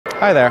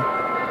Hi there,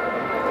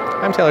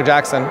 I'm Taylor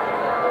Jackson,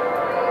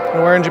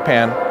 and we're in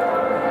Japan.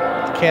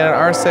 The Canon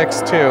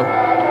R6 II.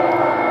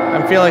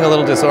 I'm feeling a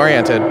little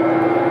disoriented.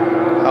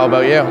 How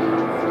about you?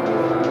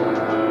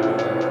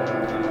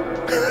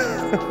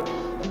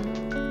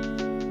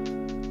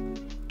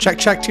 Check,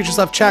 check, teachers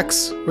love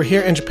checks. We're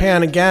here in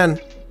Japan again.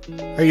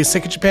 Are you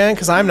sick of Japan?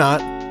 Because I'm not.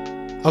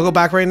 I'll go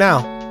back right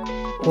now.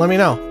 Let me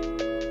know.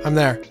 I'm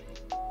there.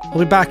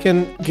 We'll be back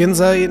in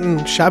Ginza eating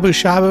shabu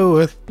shabu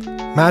with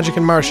Magic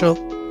and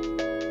Marshall.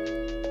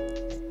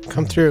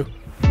 Come through.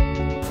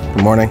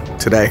 Good morning.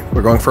 Today,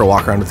 we're going for a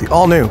walk around with the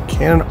all-new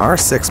Canon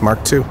R6 Mark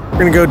II. We're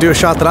gonna go do a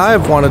shot that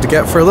I've wanted to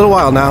get for a little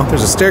while now.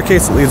 There's a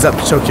staircase that leads up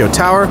to Tokyo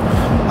Tower.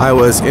 I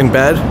was in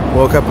bed,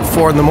 woke up at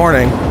 4 in the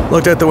morning,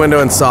 looked out the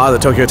window and saw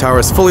that Tokyo Tower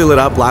was fully lit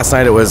up. Last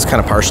night it was kind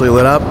of partially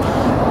lit up,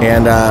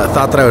 and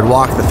thought that I would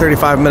walk the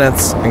 35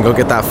 minutes and go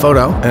get that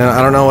photo. And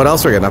I don't know what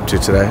else we're getting up to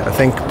today. I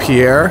think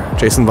Pierre,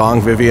 Jason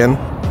Vong, Vivian,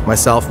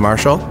 myself,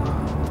 Marshall,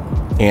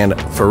 and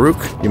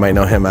Farouk, you might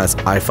know him as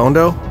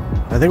iPhondo.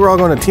 I think we're all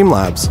going to Team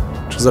Labs,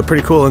 which is a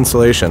pretty cool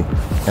installation.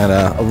 And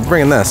I'll be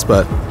bringing this,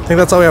 but I think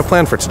that's all we have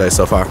planned for today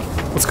so far.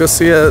 Let's go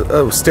see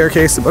a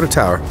staircase above a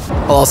tower.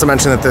 I'll also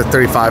mention that the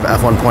 35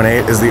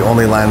 f1.8 is the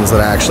only lens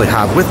that I actually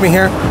have with me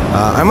here.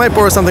 I might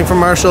borrow something from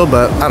Marshall,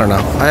 but I don't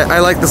know. I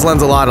like this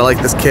lens a lot. I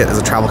like this kit as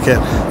a travel kit,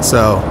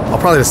 so I'll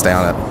probably just stay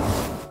on it.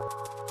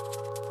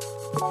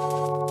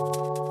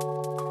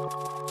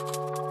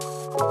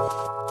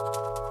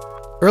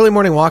 Early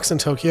morning walks in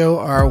Tokyo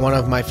are one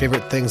of my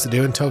favorite things to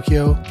do in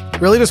Tokyo.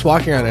 Really just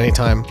walking around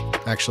anytime,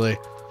 actually.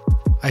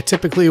 I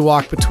typically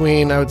walk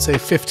between, I would say,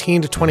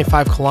 15 to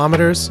 25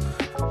 kilometers,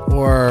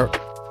 or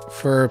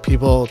for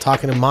people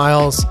talking in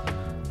miles,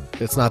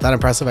 it's not that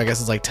impressive. I guess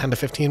it's like 10 to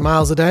 15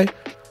 miles a day.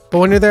 But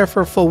when you're there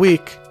for a full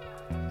week,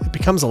 it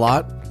becomes a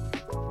lot.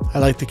 I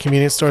like the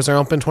convenience stores are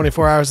open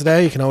 24 hours a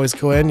day. You can always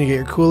go in, you get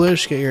your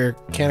coolish, get your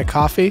can of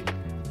coffee,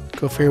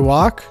 go for your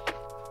walk.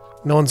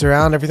 No one's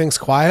around, everything's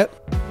quiet.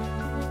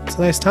 It's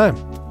a nice time.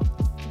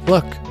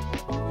 Look,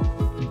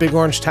 big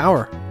orange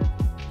tower,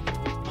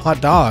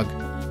 hot dog.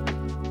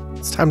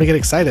 It's time to get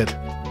excited.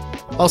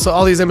 Also,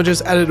 all these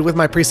images edited with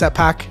my preset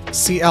pack,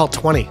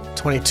 CL20.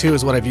 22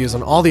 is what I've used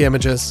on all the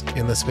images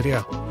in this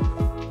video.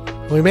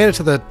 We made it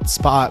to the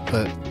spot,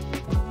 but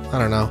I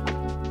don't know.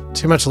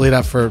 Too much lead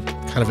up for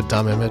kind of a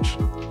dumb image.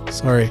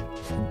 Sorry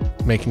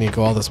for making you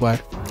go all this way.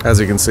 As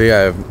you can see,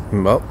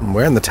 I'm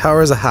wearing the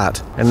tower as a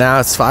hat. And now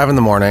it's 5 in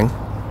the morning.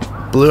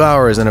 Blue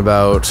hour is in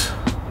about,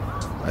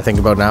 I think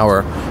about an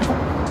hour.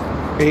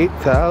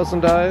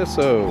 8,000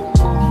 ISO.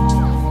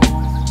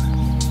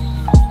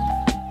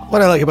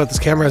 What I like about this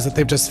camera is that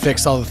they've just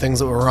fixed all the things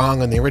that were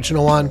wrong on the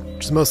original one,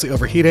 which is mostly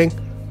overheating.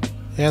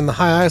 And the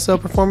high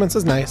ISO performance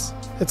is nice.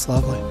 It's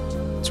lovely.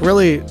 It's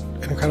really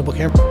an incredible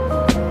camera.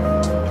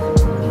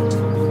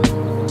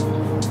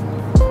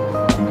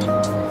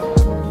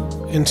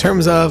 In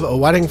terms of a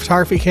wedding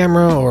photography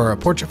camera or a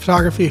portrait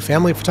photography,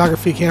 family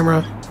photography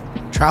camera,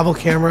 travel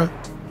camera,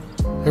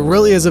 it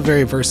really is a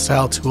very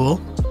versatile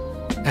tool,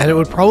 and it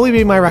would probably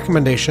be my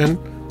recommendation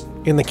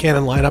in the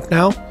Canon lineup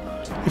now.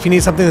 If you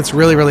need something that's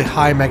really, really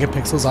high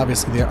megapixels,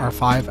 obviously the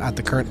R5 at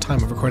the current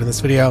time of recording this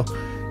video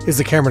is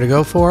the camera to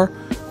go for.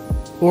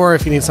 Or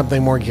if you need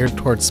something more geared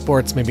towards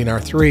sports, maybe an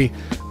R3.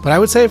 But I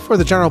would say for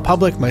the general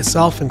public,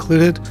 myself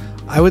included,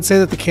 I would say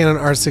that the Canon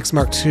R6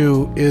 Mark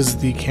II is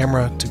the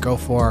camera to go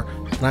for.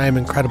 And I am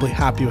incredibly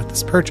happy with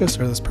this purchase,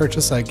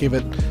 I gave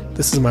it,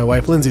 this is my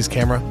wife Lindsay's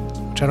camera,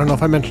 which I don't know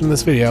if I mentioned in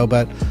this video,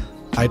 but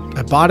I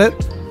bought it,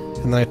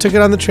 and then I took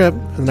it on the trip,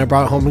 and then I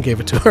brought it home and gave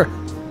it to her.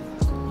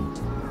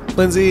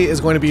 Lindsay is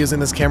going to be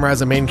using this camera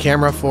as a main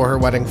camera for her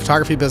wedding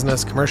photography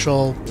business,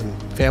 commercial,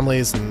 and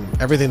families,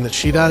 and everything that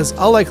she does.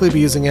 I'll likely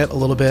be using it a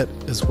little bit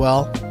as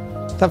well.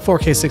 That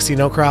 4K 60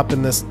 no crop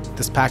in this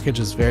package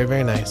is very,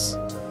 very nice.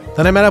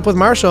 Then I met up with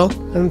Marshall,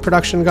 and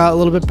production got a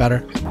little bit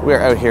better. We're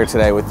out here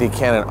today with the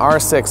Canon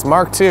R6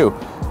 Mark II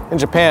in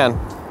Japan.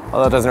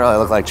 Although it doesn't really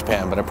look like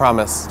Japan, but I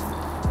promise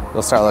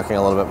it'll start looking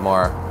a little bit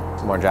more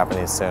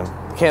Japanese soon.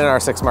 The Canon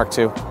R6 Mark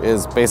II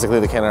is basically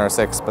the Canon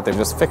R6, but they've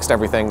just fixed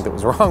everything that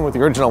was wrong with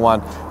the original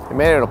one. They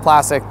made it out of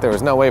plastic. There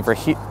was no way for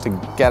heat to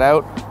get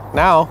out.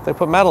 Now they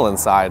put metal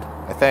inside,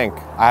 I think.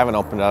 I haven't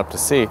opened it up to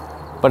see,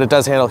 but it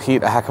does handle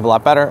heat a heck of a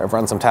lot better. I've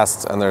run some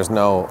tests and there's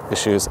no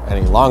issues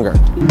any longer.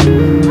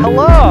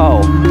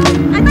 Hello!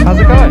 How's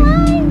it going?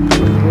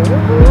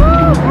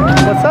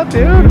 What's up,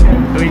 dude?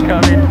 We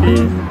come in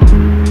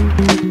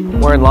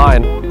peace. We're in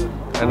line.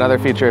 Another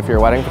feature if you're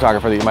a wedding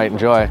photographer that you might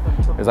enjoy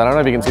is, I don't know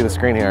if you can see the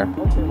screen here,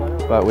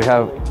 but we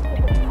have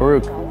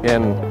Farouk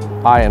in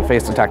eye and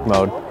face detect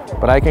mode,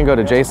 but I can go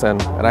to Jason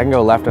and I can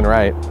go left and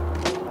right.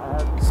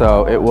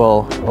 So it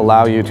will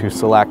allow you to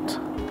select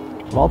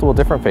multiple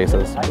different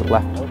faces with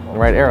left and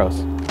right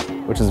arrows,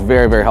 which is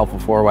very, very helpful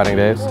for wedding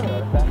days.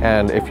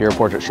 And if you're a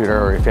portrait shooter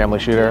or a family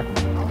shooter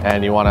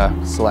and you want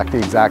to select the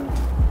exact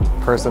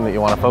person that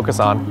you want to focus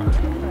on,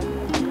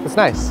 it's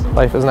nice.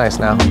 Life is nice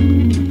now.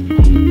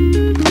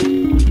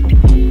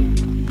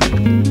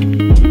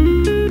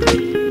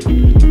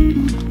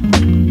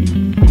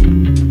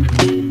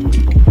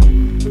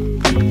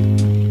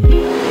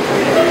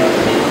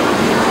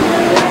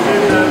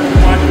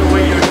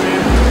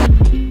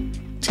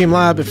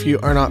 TeamLab, if you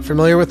are not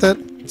familiar with it,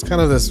 it's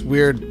kind of this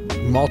weird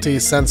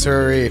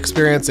multi-sensory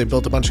experience. They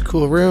built a bunch of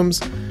cool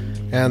rooms,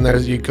 and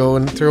you go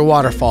in through a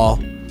waterfall,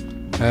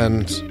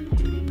 and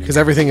because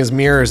everything is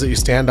mirrors that you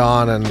stand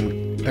on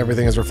and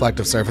everything is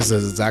reflective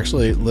surfaces, it's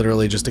actually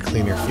literally just to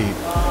clean your feet.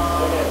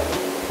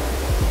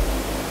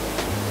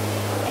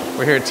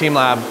 We're here at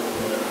TeamLab.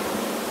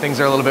 Things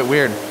are a little bit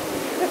weird.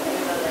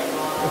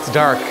 It's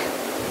dark.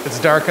 It's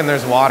dark and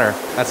there's water.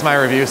 That's my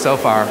review so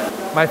far.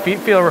 My feet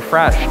feel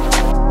refreshed.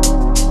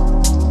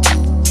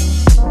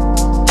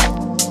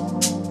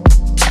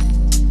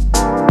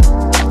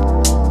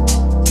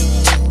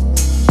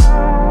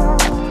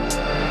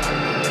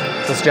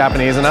 Is this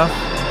Japanese enough?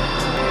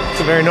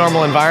 It's a very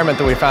normal environment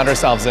that we found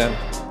ourselves in.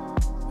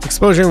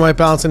 Exposure and white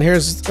balance, and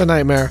here's a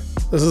nightmare.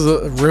 This is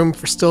a room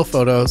for still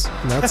photos,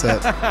 and that's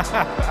it.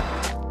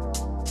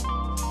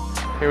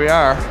 Here we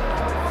are.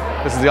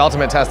 This is the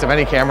ultimate test of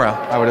any camera,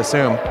 I would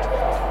assume.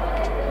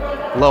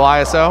 Low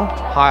ISO,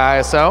 high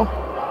ISO.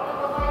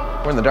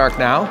 We're in the dark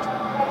now.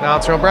 Now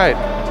it's real bright.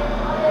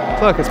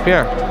 Look, it's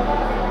Pierre.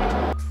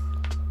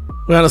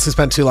 We honestly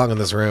spent too long in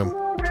this room.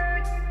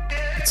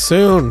 But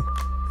soon,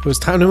 it was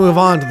time to move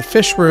on to the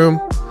fish room,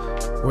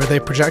 where they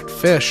project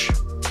fish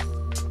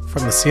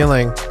from the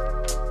ceiling,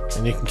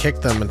 and you can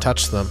kick them and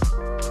touch them.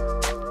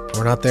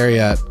 We're not there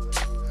yet.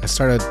 I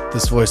started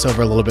this voiceover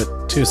a little bit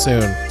too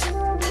soon.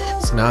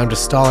 So now I'm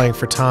just stalling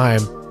for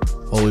time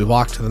while we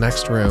walk to the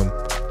next room.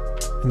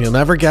 And you'll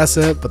never guess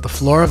it, but the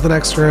floor of the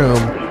next room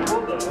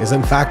is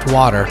in fact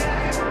water.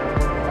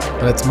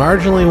 But it's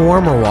marginally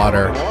warmer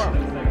water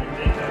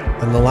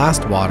than the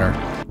last water.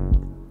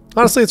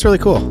 Honestly, it's really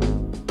cool.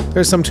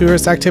 There's some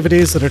tourist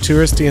activities that are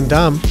touristy and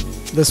dumb.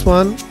 This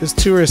one is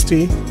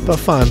touristy, but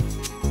fun.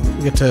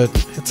 You get to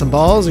hit some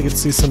balls, you get to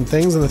see some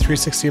things in the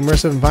 360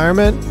 immersive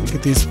environment. You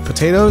get these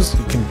potatoes,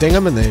 you can ding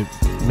them and they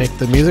make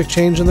the music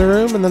change in the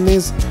room, and then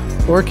these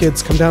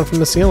orchids come down from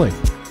the ceiling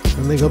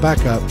and they go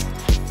back up.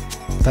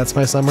 That's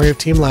my summary of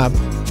TeamLab.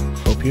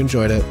 Hope you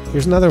enjoyed it.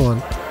 Here's another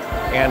one.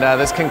 And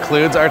this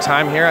concludes our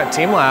time here at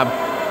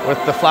TeamLab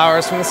with the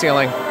flowers from the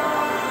ceiling.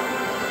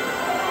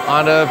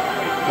 On to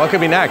what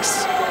could be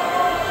next.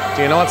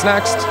 Do you know what's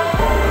next?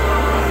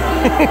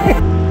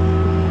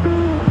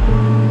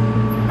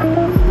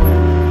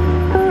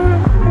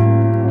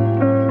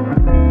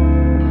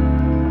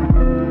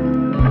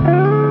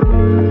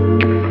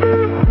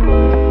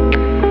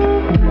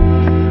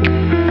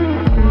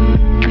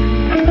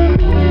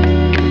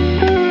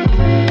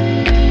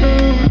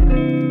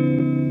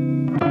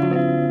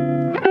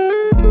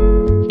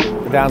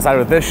 The downside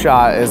with this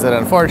shot is that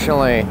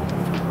unfortunately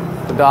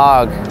the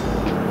dog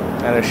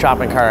and his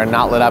shopping cart are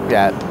not lit up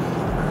yet.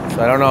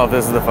 So I don't know if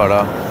this is the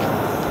photo.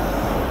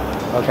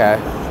 Okay.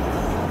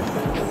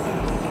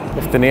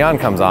 If the neon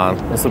comes on,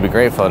 this will be a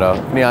great photo.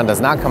 If neon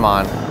does not come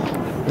on,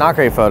 not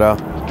great photo.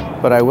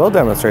 But I will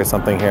demonstrate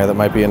something here that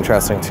might be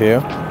interesting to you.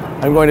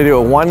 I'm going to do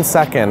a 1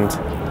 second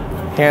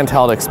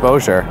handheld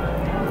exposure.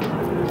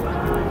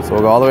 So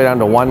we'll go all the way down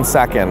to 1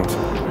 second.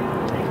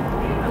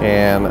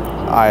 And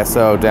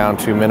ISO down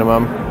to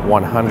minimum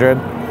 100.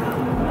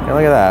 And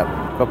look at that.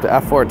 Go up to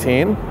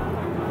f14.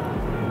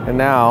 And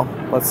now,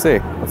 let's see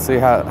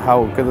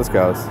how good this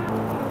goes.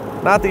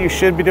 Not that you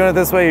should be doing it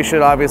this way, you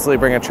should obviously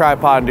bring a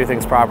tripod and do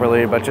things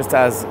properly, but just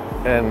as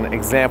an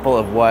example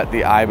of what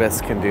the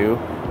IBIS can do,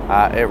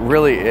 it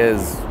really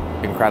is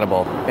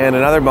incredible. And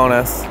another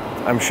bonus,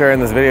 I'm sure in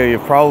this video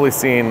you've probably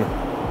seen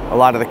a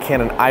lot of the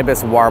Canon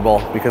IBIS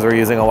warble because we're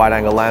using a wide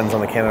angle lens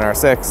on the Canon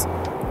R6.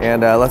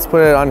 And let's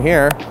put it on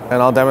here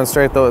and I'll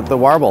demonstrate the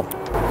warble.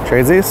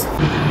 Tradesies?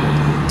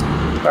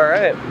 All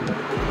right.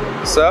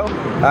 So,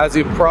 as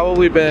you've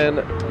probably been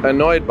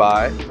annoyed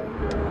by,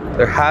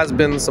 there has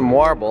been some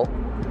warble.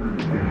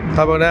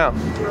 How about now?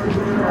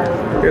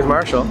 Here's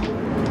Marshall.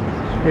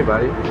 Hey,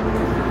 buddy.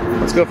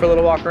 Let's go for a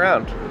little walk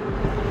around.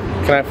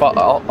 Can I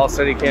follow? I'll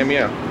steady cam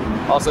you.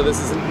 Also,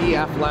 this is an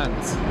EF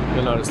lens.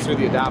 You'll notice through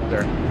the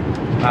adapter.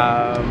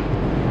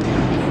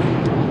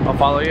 I'll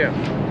follow you.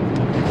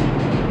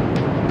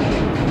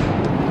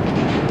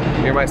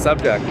 You're my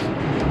subject.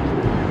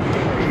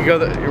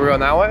 We're going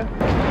that way?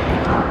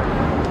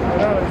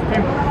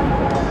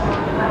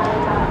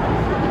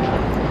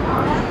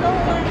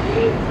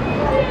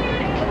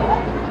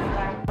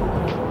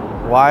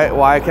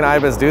 Why can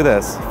IBIS do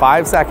this?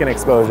 5 second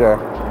exposure.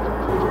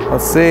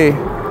 Let's see.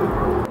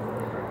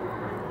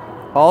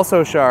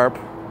 Also sharp.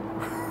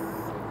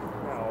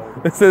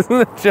 This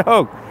isn't a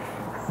joke.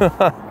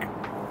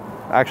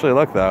 Actually,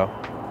 look though.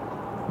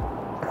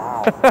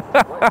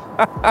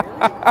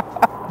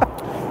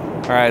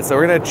 All right, so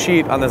we're gonna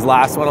cheat on this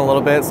last one a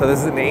little bit. So this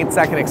is an 8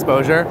 second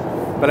exposure,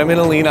 but I'm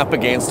gonna lean up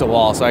against a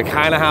wall. So I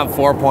kind of have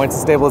 4 points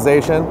of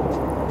stabilization.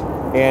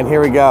 And here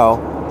we go.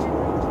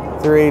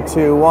 3,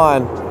 2,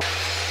 1.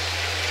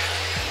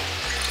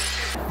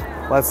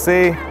 Let's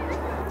see.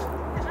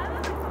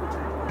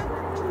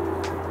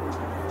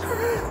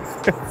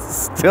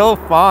 It's still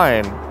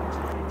fine.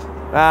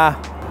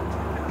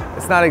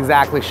 It's not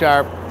exactly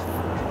sharp,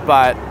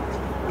 but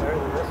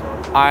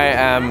I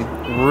am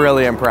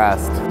really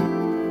impressed.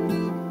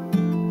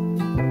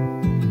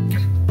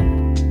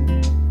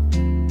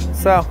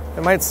 So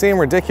it might seem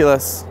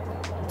ridiculous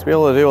to be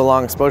able to do a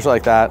long exposure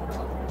like that.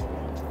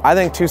 I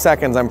think 2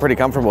 seconds I'm pretty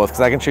comfortable with, because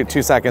I can shoot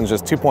 2 seconds,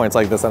 just 2 points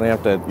like this. I don't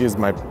have to use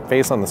my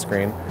face on the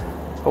screen.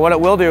 But what it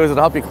will do is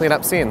it'll help you clean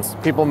up scenes.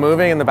 People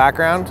moving in the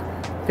background,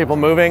 people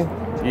moving,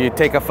 you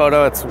take a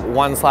photo, it's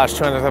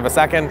 1/200th of a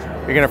second,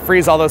 you're gonna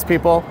freeze all those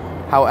people.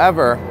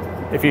 However,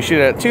 if you shoot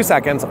it at 2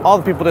 seconds, all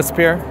the people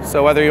disappear.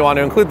 So whether you want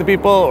to include the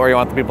people or you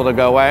want the people to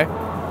go away,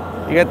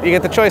 you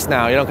get the choice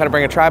now. You don't gotta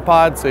bring a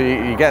tripod, so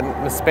you get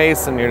into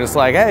space and you're just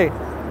like, hey,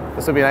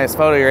 this would be a nice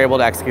photo. You're able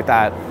to execute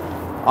that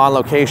on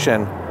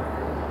location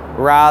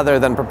rather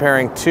than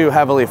preparing too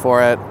heavily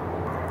for it.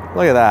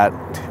 Look at that,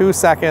 2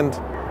 second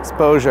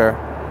exposure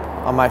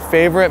on my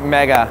favorite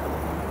mega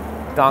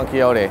Don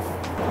Quixote.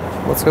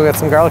 Let's go get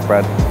some garlic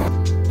bread.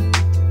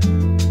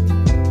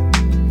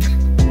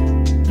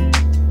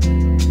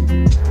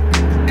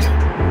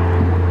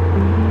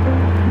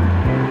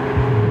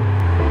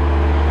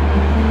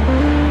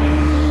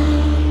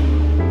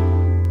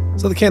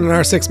 So the Canon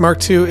R6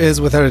 Mark II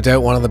is without a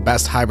doubt one of the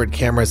best hybrid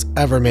cameras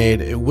ever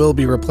made. It will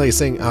be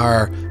replacing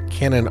our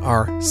Canon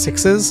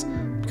R6s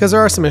because there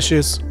are some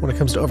issues when it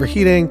comes to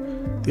overheating.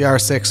 The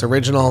R6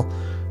 original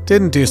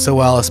didn't do so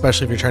well,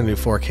 especially if you're trying to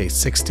do 4K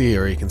 60,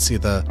 or you can see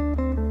the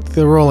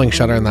rolling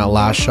shutter in that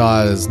last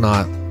shot is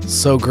not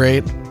so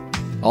great.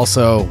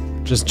 Also,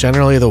 just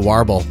generally the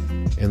warble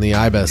in the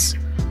IBIS,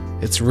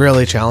 it's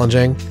really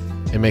challenging.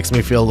 It makes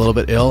me feel a little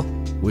bit ill.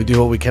 We do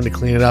what we can to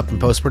clean it up in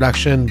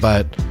post-production,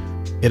 but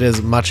it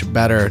is much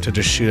better to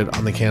just shoot it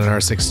on the Canon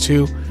R6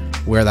 II,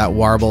 where that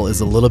warble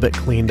is a little bit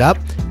cleaned up,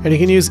 and you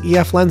can use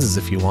EF lenses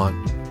if you want.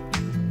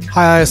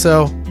 High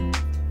ISO,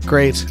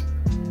 great.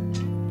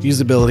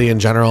 Usability in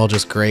general,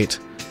 just great.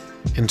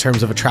 In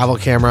terms of a travel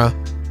camera,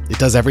 it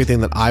does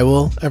everything that I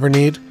will ever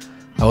need.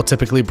 I will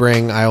typically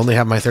bring, I only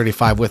have my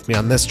 35 with me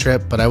on this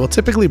trip, but I will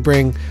typically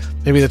bring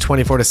maybe the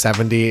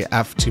 24-70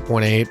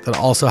 f2.8 that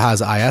also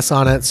has IS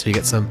on it, so you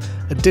get some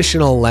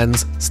additional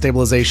lens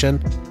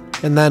stabilization.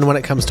 And then when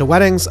it comes to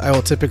weddings, I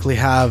will typically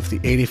have the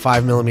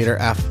 85mm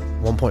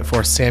f1.4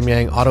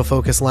 Samyang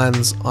autofocus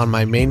lens on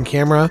my main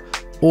camera,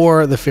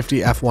 or the 50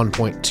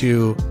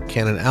 f1.2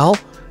 Canon L.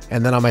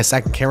 And then on my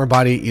second camera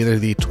body, either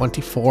the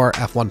 24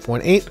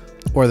 f1.8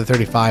 or the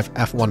 35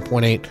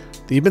 f1.8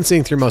 that you've been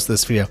seeing through most of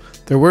this video.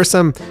 There were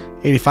some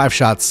 85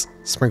 shots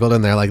sprinkled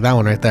in there, like that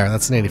one right there.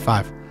 That's an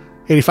 85.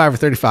 85 or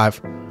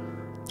 35.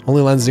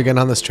 Only lenses you're getting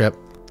on this trip.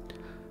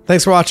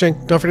 Thanks for watching.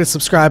 Don't forget to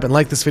subscribe and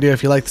like this video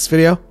if you like this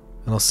video.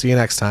 And I'll see you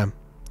next time.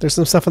 There's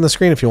some stuff on the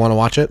screen if you want to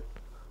watch it.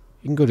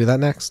 You can go do that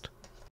next.